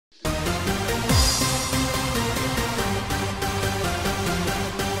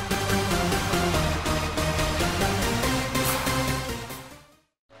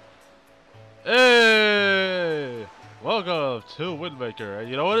to Windmaker, and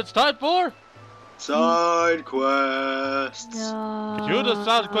you know what it's time for? Side quests. Cue the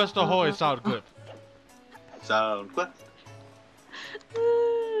sound quest ahoy sound clip. Sound quest.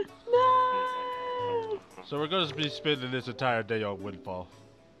 No. So we're going to be spending this entire day on Windfall.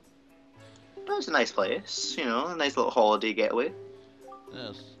 That's a nice place, you know, a nice little holiday getaway.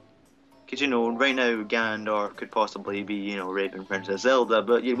 Yes. Because, you know, right now Ganondorf could possibly be, you know, raping Princess Zelda,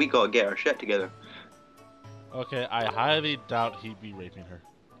 but yeah, we gotta get our shit together. Okay, I highly doubt he'd be raping her.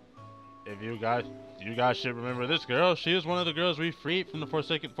 If you guys should remember this girl. She is one of the girls we freed from the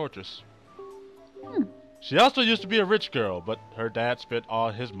Forsaken Fortress. She also used to be a rich girl, but her dad spent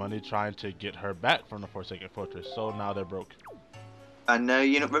all his money trying to get her back from the Forsaken Fortress, so now they're broke. And now,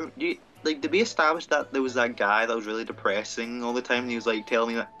 you know, did we establish that there was that guy that was really depressing all the time, and he was like,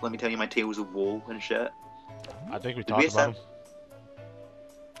 telling me, let me tell you my tales of woe and shit? I think we talked about him.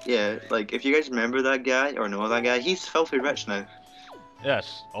 Yeah, like, if you guys remember that guy, or know that guy, he's filthy rich now.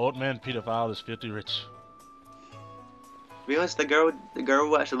 Yes, old man pedophile is filthy rich. To be honest, the girl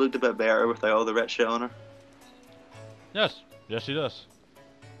actually looked a bit better without all the rich shit on her. Yes, yes she does.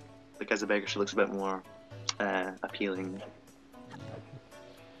 Like, as a beggar, she looks a bit more appealing.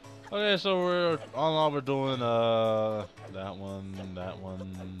 Okay, so we're doing that one.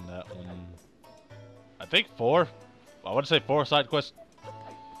 I think 4. I would say 4 side quests.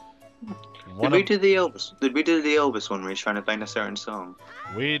 Did we do the Elvis one where he's trying to find a certain song?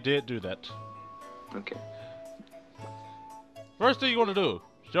 We did do that. Okay. First thing you want to do,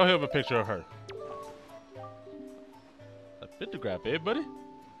 show him a picture of her. A pictograph, eh, buddy?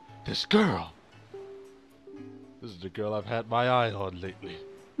 This girl. This is the girl I've had my eye on lately.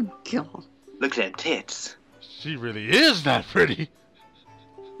 God. Look at them tits. She really is that pretty.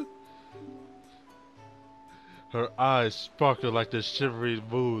 Her eyes sparkle like the shimmering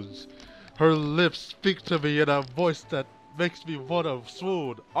moons. Her lips speak to me in a voice that makes me want to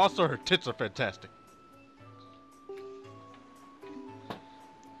swoon. Also, her tits are fantastic.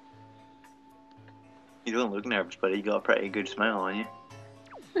 You don't look nervous, but you got a pretty good smile on you.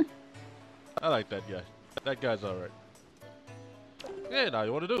 I like that guy. That guy's alright. Okay, now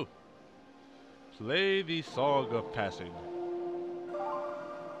you want to do? Play the Song of Passing.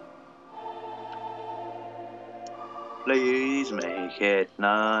 Please make it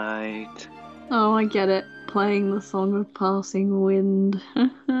night. Oh, I get it. Playing the Song of Passing Wind. I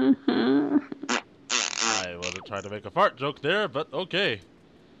wasn't trying to make a fart joke there, but okay.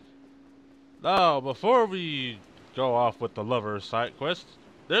 Now, before we go off with the lover side quest,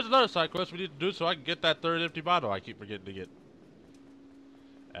 there's another side quest we need to do so I can get that third empty bottle I keep forgetting to get.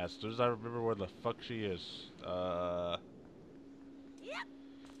 As soon as I remember where the fuck she is.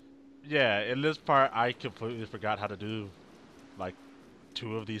 Yeah, in this part I completely forgot how to do, like,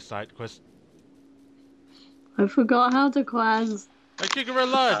 2 of these side quests. I forgot how to quest. Hey, Kicker Red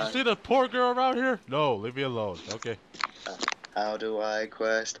Line, you see the poor girl around here? No, leave me alone. Okay. How do I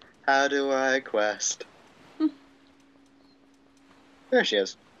quest? How do I quest? There she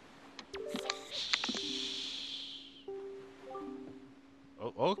is.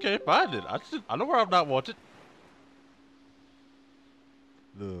 Oh, okay, fine then. I know where I'm not wanted.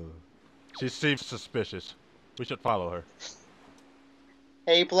 She seems suspicious. We should follow her.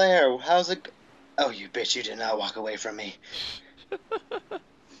 Hey Blair, how's it? Oh, you bitch! You did not walk away from me.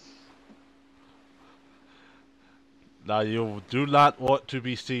 Now you do not want to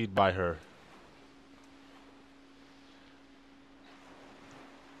be seen by her.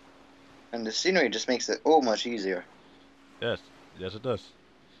 And the scenery just makes it oh much easier. Yes, yes it does.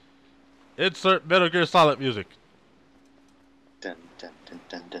 Insert Metal Gear Solid music. Dun dun dun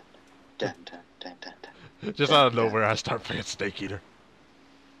dun dun dun dun dun dun. Dun. Just out of nowhere, I start playing Snake Eater.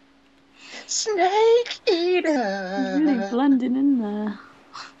 Snake Eater. Really blending in there.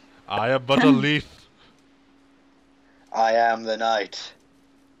 I am but a leaf. I am the night.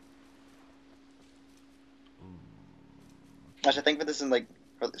 Actually, I think for this in like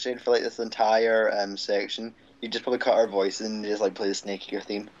for like this entire section, you just probably cut our voices and just like play the Snake Eater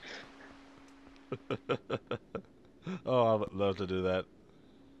theme. Oh, I would love to do that.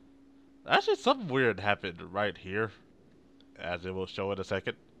 Actually, something weird happened right here, as it will show in a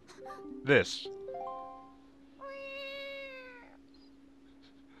second. This.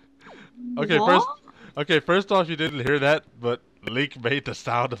 Okay, What? first off, you didn't hear that, but Link made the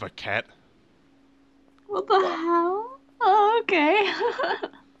sound of a cat. What the hell? Oh, okay.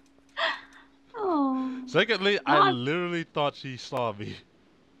 Oh. Secondly, I literally thought she saw me.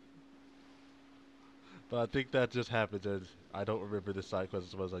 But I think that just happened, and I don't remember this side quest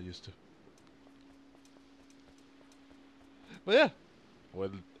as well as I used to. But yeah,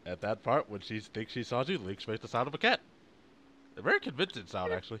 at that part, when she thinks she saw you, Link makes the sound of a cat. A very convincing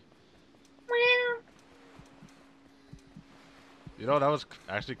sound, actually. You know, that was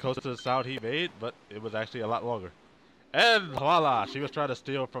actually close to the sound he made, but it was actually a lot longer. And voila, she was trying to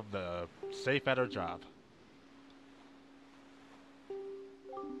steal from the safe at her job.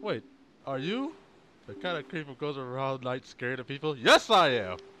 Wait, are you the kind of creep who goes around night scared of people? Yes, I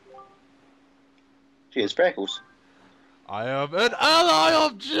am! Cheers, Freckles. I am an ally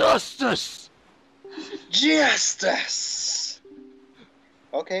of justice! Justice!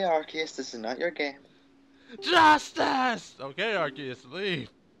 Okay, Arceus, this is not your game. Justice! Okay, Arceus, leave.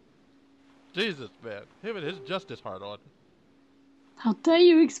 Jesus, man. Him and his justice heart on. How dare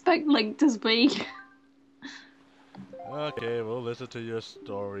you expect Link to speak? Okay, we'll listen to your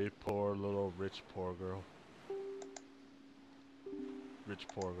story, poor little rich poor girl. Rich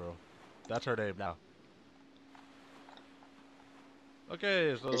poor girl. That's her name now.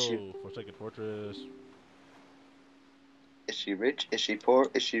 Okay, so Forsaken Fortress. Is she rich? Is she poor?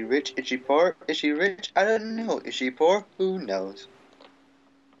 Is she rich? Is she poor? Is she rich? I don't know. Is she poor? Who knows?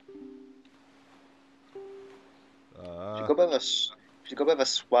 She got a bit of a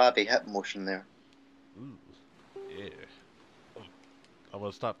swabby hip motion there. Ooh, yeah. I'm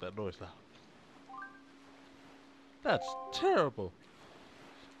gonna stop that noise now. That's terrible.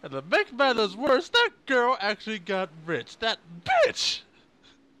 And to make matters worse, that girl actually got rich. That bitch!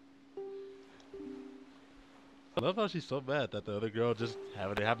 I love how she's so mad that the other girl just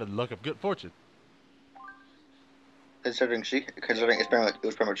having luck of good fortune. Considering it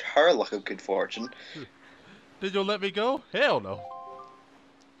was pretty much her luck of good fortune. Did you let me go? Hell no.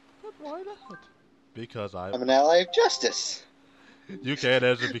 But why not? Because I'm an ally of justice. You can't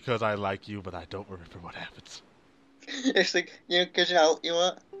answer because I like you, but I don't remember what happens. It's like, because you know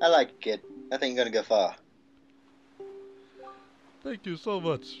what? I like a kid. I think you're gonna go far. Thank you so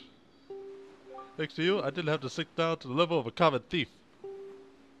much. Thanks to you, I didn't have to sink down to the level of a common thief.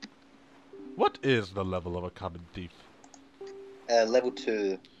 What is the level of a common thief? Level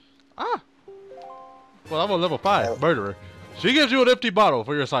 2. Ah! Well, I'm on level 5, murderer. She gives you an empty bottle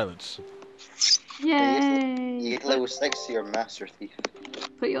for your silence. Yay! You get level 6, so you're master thief.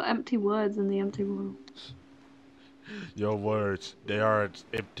 Put your empty words in the empty bottle. Your words, they are as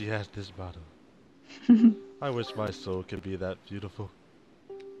empty as this bottle. I wish my soul could be that beautiful.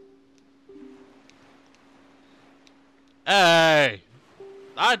 Hey!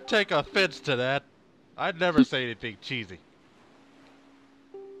 I'd take offense to that. I'd never say anything cheesy.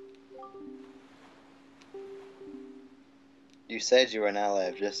 You said you were an ally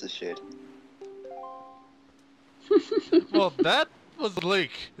of justice, shade. Well, that was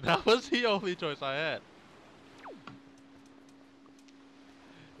Link. That was the only choice I had.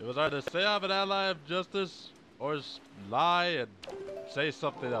 It was either say I'm an ally of justice, or lie and say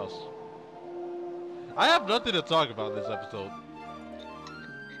something else. I have nothing to talk about in this episode.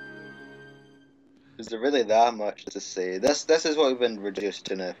 Is there really that much to say? This is what we've been reduced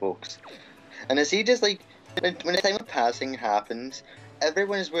to now, folks. And is he just like, when the time of passing happens,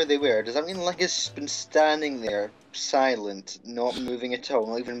 everyone is where they were? Does that mean Link has been standing there, silent, not moving at all,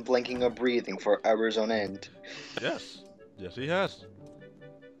 not even blinking or breathing for hours on end? Yes. Yes, he has.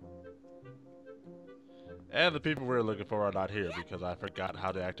 And the people we're looking for are not here because I forgot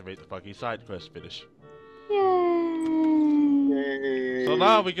how to activate the fucking side quest finish. Yay! So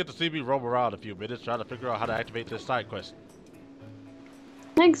now we get to see me roam around a few minutes trying to figure out how to activate this side quest.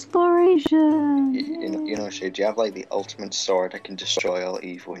 Exploration! You know, Shade, you have like the ultimate sword that can destroy all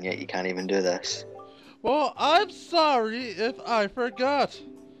evil, and yet you can't even do this. Well, I'm sorry if I forgot.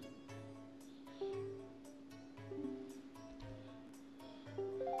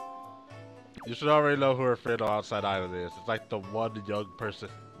 You should already know who her friend on Outside Island is. It's like the one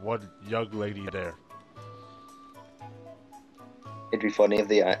young lady there. It'd be funny if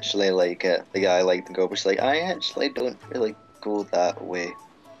they actually like the guy like the girl was like, I actually don't really go that way.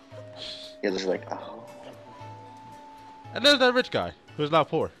 You're just like, oh. And there's that rich guy who's now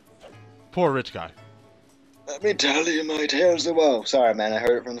poor. Poor rich guy. Let me tell you, my tale's the woe. Sorry, man, I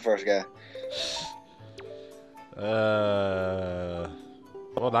heard it from the first guy.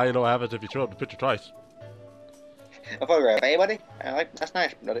 Well, now you know what happens if you show up the picture twice. I thought you were hey, buddy. That's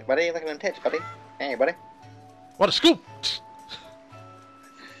nice, buddy. Buddy, look at them tits, buddy. Hey, buddy. What a scoop!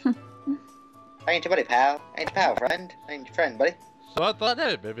 I ain't your buddy, pal. I ain't your pal, friend. I ain't your friend, buddy. So I thought,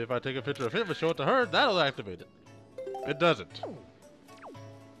 hey, maybe if I take a picture of him and show it to her, that'll activate it. It doesn't.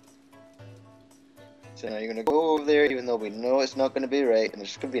 So now you're gonna go over there, even though we know it's not gonna be right, and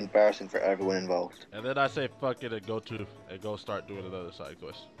it's gonna be embarrassing for everyone involved. And then I say fuck it and go start doing another side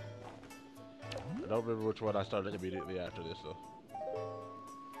quest. I don't remember which one I started immediately after this though.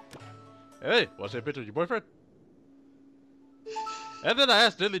 Hey, wanna see a picture of your boyfriend? And then I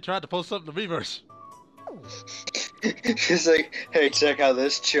accidentally tried to post something to reverse. She's like, hey, check out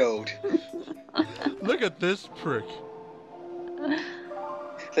this chode. Look at this prick.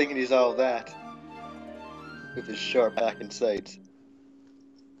 Thinking he's all that. With his short back and sides.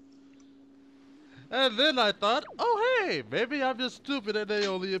 And then I thought, oh hey, maybe I'm just stupid and they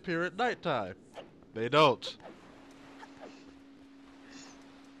only appear at nighttime. They don't.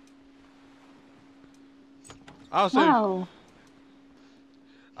 I'll say, Wow.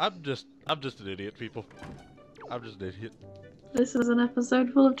 I'm just an idiot, people. I'm just an idiot. This is an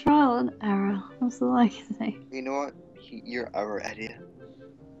episode full of trial and error. That's all I can say. You know what? You're our idiot.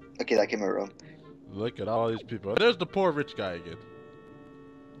 Okay, that came out wrong. Look at all these people. There's the poor rich guy again.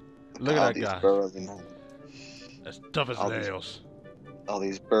 Look all at that these guy. Burly men. As tough as all these- nails. All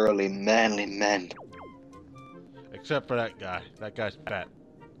these burly, manly men. Except for that guy. That guy's fat.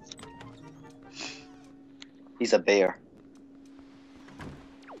 He's a bear.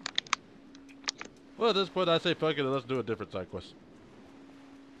 Well, at this point, I say fuck it and let's do a different side quest.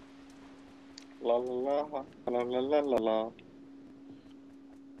 La la la la la la la la.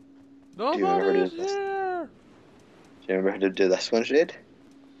 Nobody's do this? here! Do you remember how to do this one, Shade?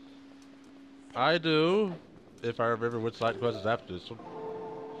 I do. If I remember which side quest is after this one.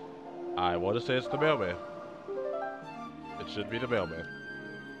 I want to say it's the mailman. It should be the mailman.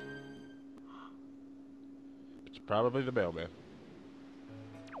 It's probably the mailman.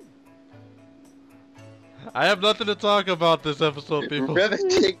 I have nothing to talk about this episode, people.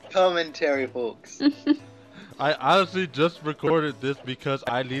 Riveting commentary, folks. I honestly just recorded this because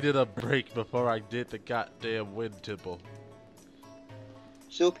I needed a break before I did the goddamn wind temple.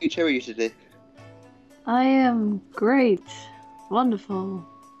 So, Peach, how are you today? I am great. Wonderful.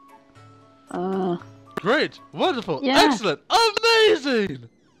 Great! Wonderful! Yeah. Excellent! Amazing!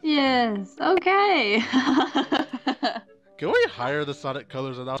 Yes, okay. Can we hire the Sonic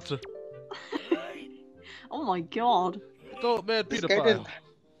Colors announcer? Oh my god. Don't man This pedophile.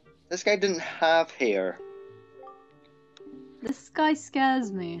 guy didn't have hair. This guy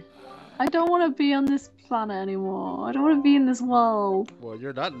scares me. I don't want to be on this planet anymore. I don't want to be in this world. Well,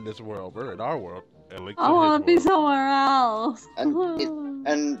 you're not in this world. We're in our world. And Link's I in want to his be world. somewhere else.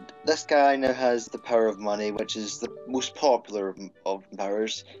 And this guy now has the power of money, which is the most popular of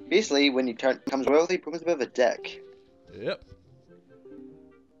powers. Basically, when he becomes wealthy, he becomes a bit of a dick. Yep.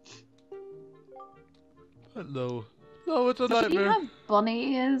 Hello. No, it's a Does she nightmare. have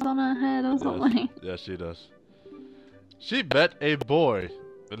bunny ears on her head or something? Yes, she does. She met a boy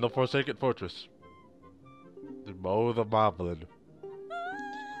in the Forsaken Fortress. To mow the moblin.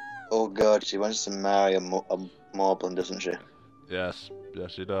 Oh god, she wants to marry a moblin, doesn't she? Yes,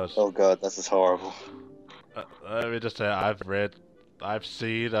 yes, she does. Oh god, this is horrible. Let me just say, I've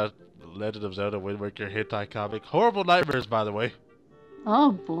seen a Legend of Zelda Wind Waker hentai comic. Horrible nightmares, by the way.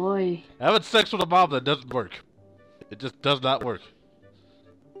 Oh boy. Having sex with a moblin doesn't work. It just does not work.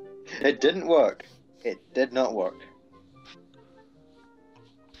 It didn't work. It did not work.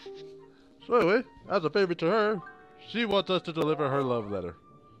 So anyway, as a favor to her, she wants us to deliver her love letter.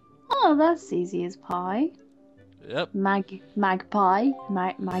 Oh, that's easy as pie. Yep. Magpie.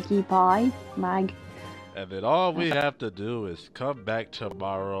 Maggie pie. And then all we have to do is come back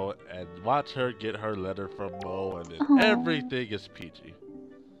tomorrow and watch her get her letter from Mo, and then Aw. everything is peachy.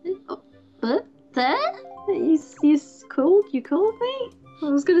 But there? You called? You called me? I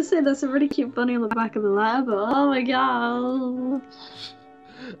was gonna say that's a really cute bunny on the back of the letter, but oh my god.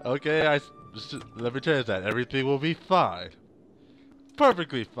 Okay, let me change that. Everything will be fine.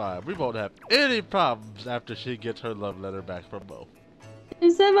 Perfectly fine. We won't have any problems after she gets her love letter back from Mo.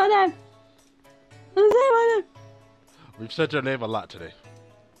 You said my name. You said my name. We've said your name a lot today.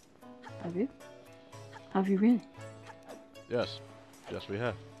 Have you? Have you really? Yes. Yes, we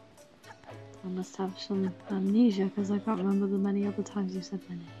have. I must have some amnesia because I can't remember the many other times you said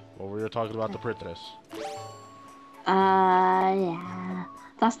my name. Well, we were talking about the princess. Yeah.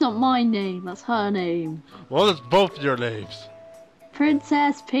 That's not my name, that's her name. Well, it's both your names.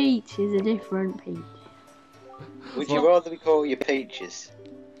 Princess Peach is a different Peach. Would you rather we call you Peaches?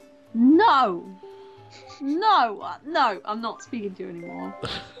 No! No, I'm not speaking to you anymore.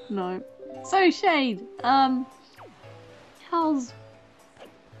 No. So, Shade, how's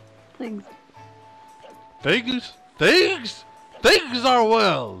things? Things are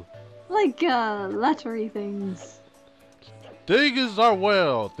well. Like, lettery things. Things are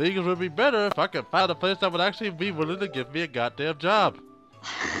well. Things would be better if I could find a place that would actually be willing to give me a goddamn job.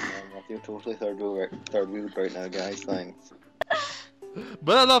 I feel totally third wheeled right now, guys. Thanks.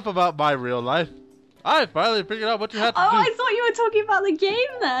 But enough about my real life. I finally figured out what you had to Oh, do. I thought you were talking about the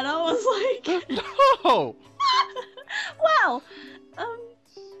game then. I was like... No! Well,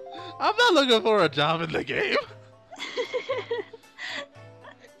 I'm not looking for a job in the game.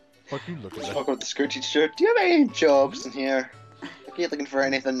 What you looking Talk at? about the Scrooge teacher. Do you have any jobs in here? Are you looking for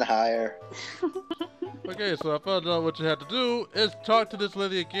anything to hire? Okay, so I found out what you have to do is talk to this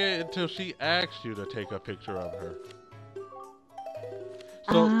lady again until she asks you to take a picture of her.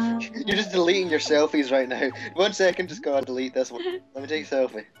 So, You're just deleting your selfies right now. 1 second, just go and delete this one. Let me take a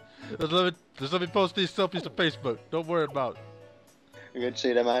selfie. just let me post these selfies to Facebook. Don't worry about it. You're gonna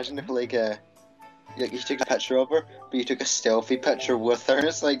say, imagine if like you took a picture of her, but you took a selfie picture with her.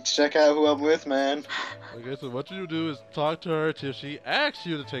 It's like, check out who I'm with, man. Okay, so what you do is talk to her till she asks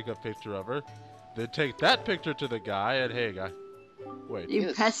you to take a picture of her. Then take that picture to the guy and, hey, guy. Wait. You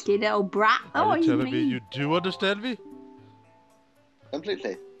Yes. pesky little brat. Oh, Are what you you telling me mean? you do understand me?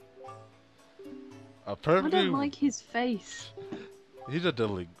 Completely. A I perfectly... don't like his face. He's a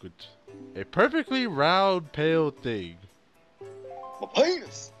delinquent. A perfectly round, pale thing. My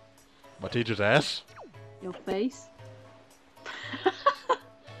penis! My teacher's ass. Your face.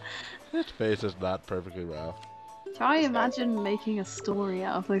 His face is not perfectly round. Try imagine making a story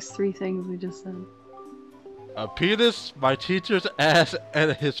out of those 3 things we just said. A penis, my teacher's ass,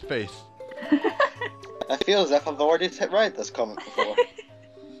 and his face. I feel as if I've already read this comic before.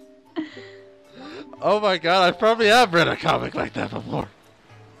 Oh my god, I probably have read a comic like that before.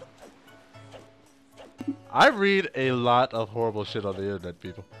 I read a lot of horrible shit on the internet,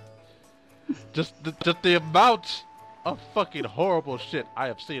 people. Just the amount of fucking horrible shit I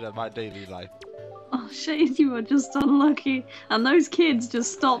have seen in my daily life. Oh shit, you were just unlucky. And those kids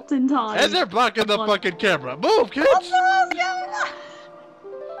just stopped in time. And they're blocking the fucking camera. Move, kids! What the hell's going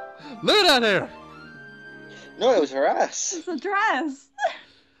on? Look at that hair! No, it was her ass. It's a dress.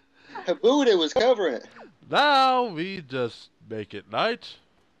 Her booty was covering it. Now we just make it night,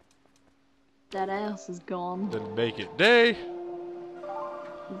 That ass is gone. then make it day,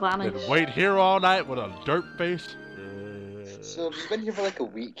 Vanished. then wait here all night with a dirt face. So have you been here for like a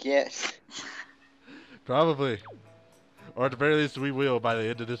week yet? Probably. Or at the very least we will by the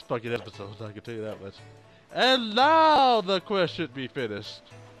end of this fucking episode, I can tell you that much. And now the quest should be finished.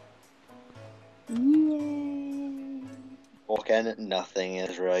 Yay. Walk in, nothing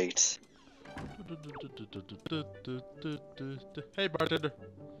is right. Hey bartender.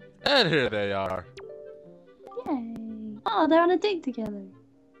 And here they are. Yay. Oh, they're on a date together.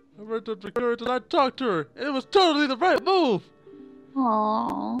 I went up to her and I talked to her, and it was totally the right move.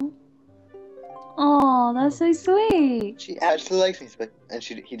 Aww. Oh, that's so sweet. She actually likes me, but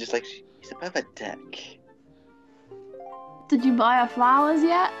he just likes. He's a bit of a dick. Did you buy her flowers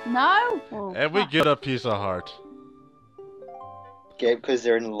yet? No? Oh, And we fuck. get a piece of heart. Okay, because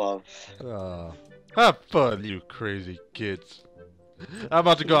they're in love. Oh, have fun, you crazy kids. I'm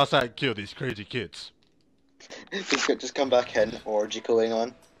about to go outside and kill these crazy kids. Just come back in, orgy going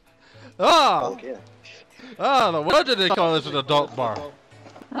on. Ah! Okay. Ah, no wonder they call this an adult bar.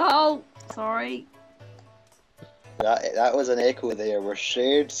 Oh, sorry. That was an echo there where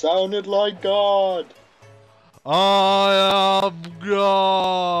Shade sounded like God. I am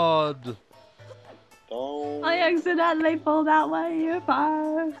God. Don't, I accidentally pulled out my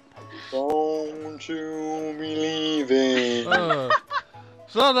earphone. don't you believe it?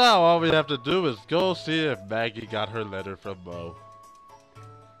 So now all we have to do is go see if Maggie got her letter from Mo.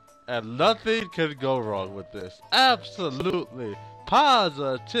 And nothing can go wrong with this. Absolutely,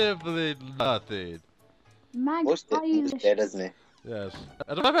 positively nothing. Most of he's dead, isn't he? Yes.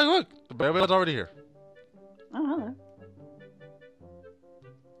 As a matter of fact, look, the mailman's already here. Oh, hello.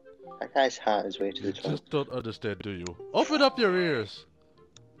 That guy's hat is way to the You top. just don't understand, do you? Open up your ears.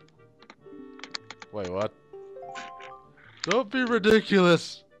 Wait, what? Don't be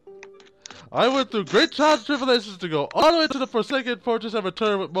ridiculous. I went through great trials and tribulations to go all the way to the Forsaken Fortress and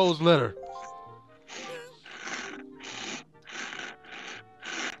return with Mo's letter.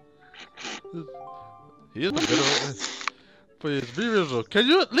 He is a bit of Please, be reasonable. Can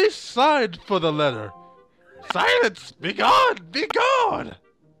you at least sign for the letter? Silence! Be gone! Be gone!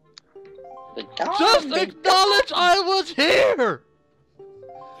 Just acknowledge I was here!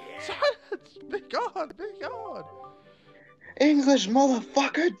 Silence! Be gone! Be gone! English,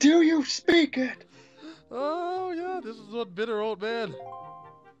 motherfucker, do you speak it? Oh, yeah, this is one bitter old man.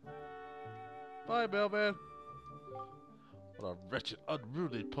 Bye, mailman. What a wretched,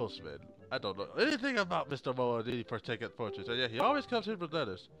 unruly postman. I don't know anything about Mr. Moe and any Forsaken Fortress. And yeah, he always comes here with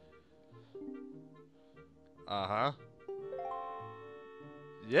letters. Uh-huh.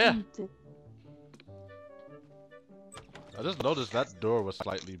 Yeah. I just noticed that door was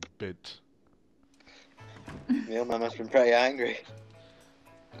slightly bent. Mailman must have been pretty angry.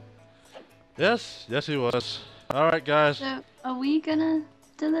 Yes, yes he was. Alright, guys. So, are we gonna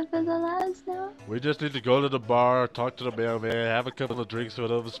deliver the letters now? We just need to go to the bar, talk to the mailman, have a couple of drinks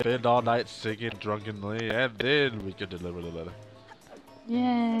with him, spend all night singing drunkenly, and then we can deliver the letter.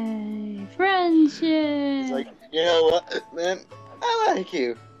 Yay! Friendship! He's like, you know what, man? I like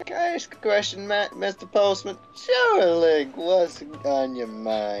you. Can I ask a question, Mr. Postman? Surely, what's on your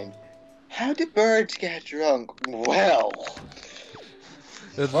mind? How do birds get drunk? Well,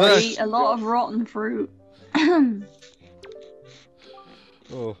 Eat a lot of rotten fruit.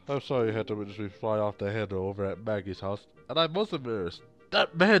 Oh, I'm sorry you had to witness me fly off the handle over at Maggie's house, and I'm most embarrassed.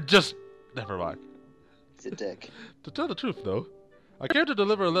 That man just... Never mind. he's a dick. To tell the truth, though, I came to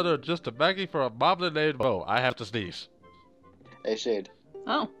deliver a letter just to Maggie for a moblin named Mo. I have to sneeze. Hey, Shade.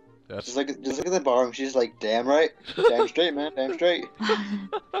 Oh. Yes. Just look at the bar, and she's like, damn right. Damn straight, man. Damn straight.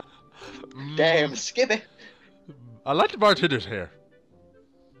 Damn, skip it. I like the bartender's hair.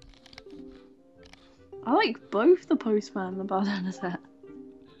 I like both the postman and the bartender's hat.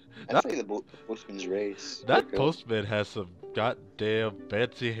 I'd say the postman's race. That Pretty cool. postman has some goddamn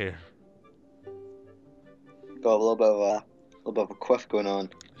fancy hair. Got a little bit of a quiff going on.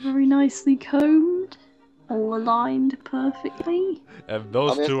 Very nicely combed. All aligned perfectly. And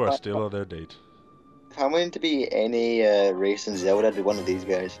those I mean, two are still on their date. If I'm going to be any race in Zelda, I'd be one of these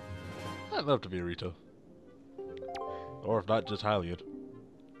guys. I'd love to be Rito. Or if not, just Hylian.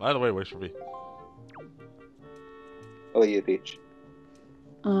 Either way works for me. What about you, Peach?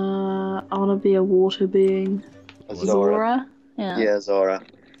 I wanna be a water being. Zora. Yeah. Yeah, Zora.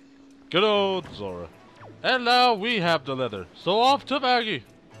 Good old Zora. And now we have the leather. So off to Maggie.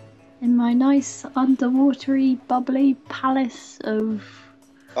 In my nice underwatery bubbly palace of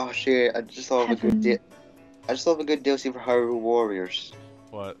Oh shit! I just thought of a good Heaven. I just thought of a good DLC for Hyrule Warriors.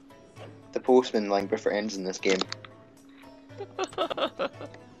 What? The postman line before ends in this game.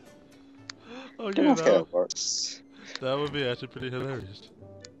 Okay, Don't know how now, it works. that would be actually pretty hilarious.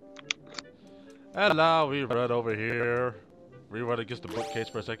 And now we run over here. We run against the bookcase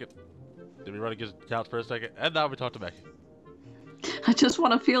for a second. Then we run against the couch for a second. And now we talk to Maggie. I just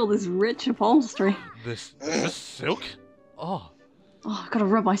want to feel this rich upholstery. This silk? Oh. Oh, I've got to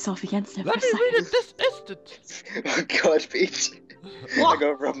rub myself against it Let for me a second. read it this instant. Oh god, Peach! I What?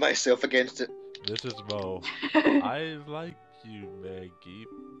 gotta rub myself against it. This is Mo. I like you, Maggie.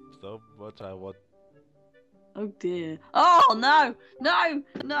 So much I want. Oh dear. Oh no! No!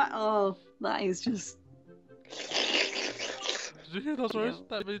 No! Oh, that is just. Did you hear those words?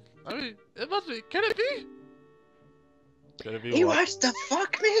 Yeah. That means, I mean, it must be. Can it be? Can it be He what? wants to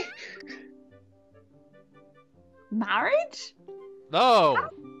fuck me? Marriage? No!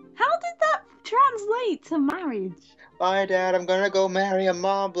 How did that translate to marriage? Bye, Dad. I'm gonna go marry a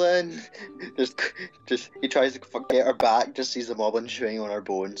moblin. Just he tries to get her back. Just sees a moblin chewing on her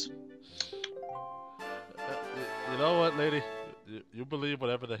bones. You know what, lady? You believe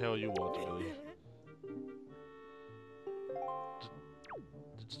whatever the hell you want to believe.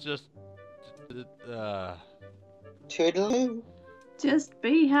 It's just, Toodaloo. Just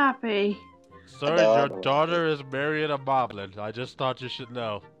be happy. sir, your daughter is marrying a moblin. I just thought you should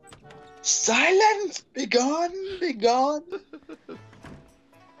know. Silence! Be gone! Be gone!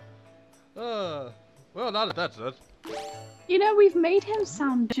 Well, not at that sense. You know, we've made him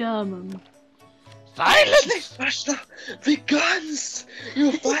sound German. Silence! Faster! Be gone!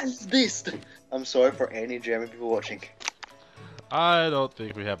 You fast beast! I'm sorry for any German people watching. I don't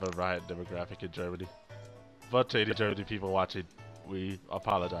think we have a riot demographic in Germany. But to any German people watching, we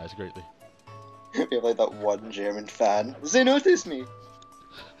apologize greatly. We have like that one German fan. They noticed me!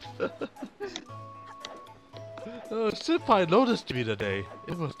 Senpai noticed me today.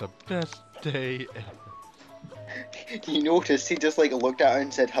 It was the best day ever. He noticed, he just like looked at her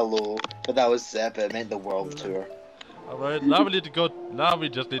and said hello, but that was Zeb, it meant the world tour. Alright, now we need to go. Now we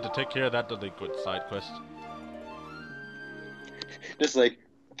just need to take care of that delinquent side quest. Just like,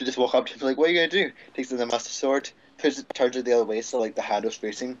 to just walk up to him like, what are you gonna do? Takes the Master Sword, turns it the other way so like the handle's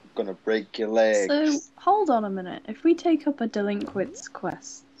facing, gonna break your legs. So, hold on a minute. If we take up a delinquent's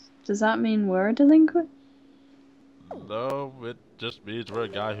quest, does that mean we're a delinquent? No, it just means we're a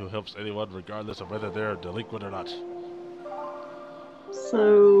guy who helps anyone regardless of whether they're a delinquent or not.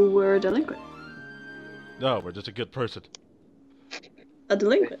 So, we're a delinquent. No, we're just a good person. A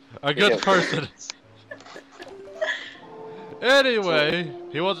delinquent? A good Yeah. person. Anyway,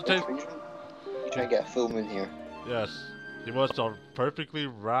 he wants to take. You try to get a film in here. Yes, he wants a perfectly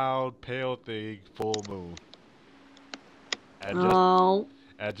round, pale thing, full moon.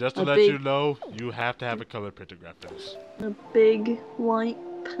 And just to a let big- you know, you have to have a color pictograph for this. A big, white,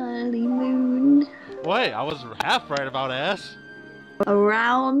 pearly moon. Wait, I was half right about ass. A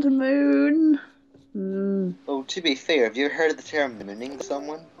round moon. Oh, to be fair, have you ever heard of the term mooning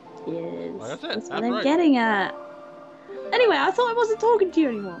someone? Yes. Like I said, That's what that's I'm right. getting at. Anyway, I thought I wasn't talking to you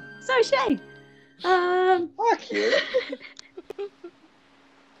anymore. So Shay. Fuck you.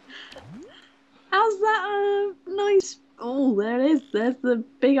 How's that nice? Oh, there it is. There's the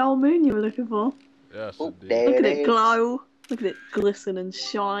big old moon you were looking for. Yes, Oh, indeed. there Look at it it is. glow. Look at it glisten and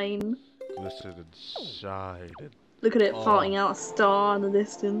shine. Glisten and shine. Look at it Oh. farting out a star in the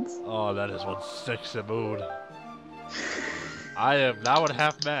distance. Oh, that is one sexy moon. I am now at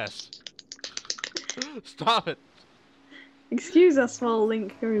half mast. Stop it. Excuse us while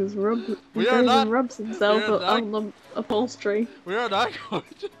Link goes We are not- and rubs himself we are not- on the upholstery. We are not going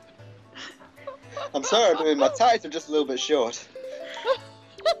to. I'm sorry, but my ties are just a little bit short.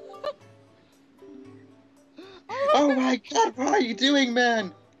 Oh my god, what are you doing,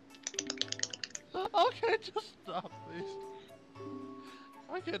 man? Okay, just stop, please.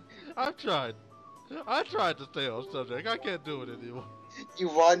 I've tried. I tried to stay on subject. I can't do it anymore. You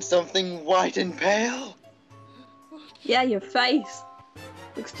want something white and pale? Yeah, your face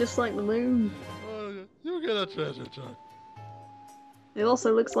looks just like the moon. Oh, you get a treasure chart. It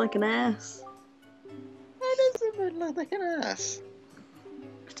also looks like an ass. Why does it look like an ass?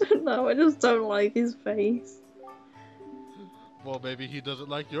 I don't know. I just don't like his face. Well, maybe he doesn't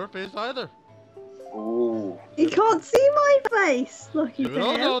like your face either. Ooh. You can't see my face. Lucky You for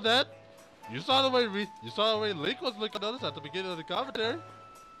don't him. know that. You saw the way Link was looking at us at the beginning of the commentary.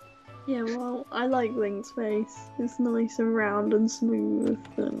 Yeah, well, I like Link's face. It's nice and round and smooth,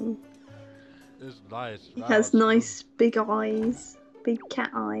 and It's nice. he has nice big eyes, big cat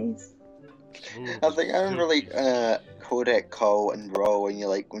eyes. I think I remember like Codec Call and Raw when you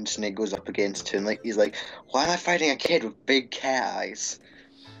like when Snake goes up against him, like he's like, why am I fighting a kid with big cat eyes?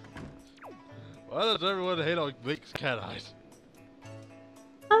 Why does everyone hate on Link's cat eyes?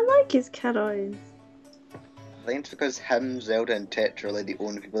 I like his cat eyes. I think it's because him, Zelda, and Tetra are like the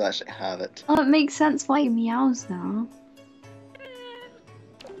only people that actually have it. Oh, it makes sense why he meows now.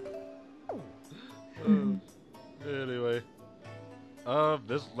 Anyway,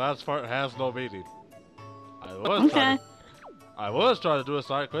 this last part has no meaning. I was trying to do a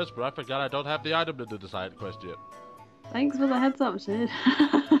side quest, but I forgot I don't have the item to do the side quest yet. Thanks for the heads up, Sid.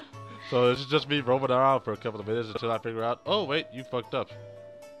 So this is just me roaming around for a couple of minutes until I figure out, oh wait, you fucked up.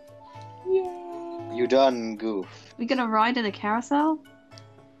 Yeah. You done, goof. We gonna ride in a carousel?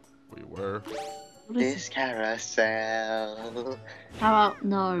 We were. What is This carousel. How about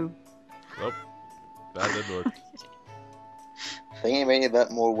no? Nope. That didn't work. I think you might need a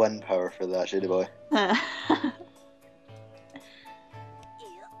bit more wind power for that, shitty boy.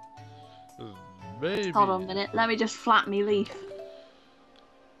 Maybe. Hold on a minute, let me just flap me leaf.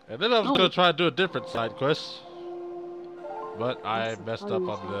 And then I was Oh. gonna try to do a different side quest. But I messed up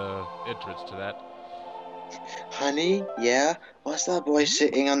suppose. on the entrance to that. Honey, yeah? What's that boy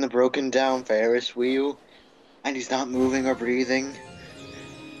sitting on the broken down Ferris wheel? And he's not moving or breathing?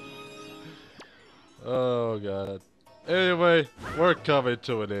 Oh god. Anyway, we're coming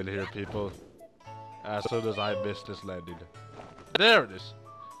to an end here, people. As soon as I miss this landing. There it is.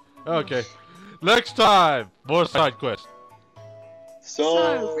 Okay. Next time, more side quests.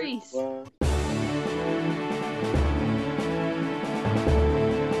 So, Reese.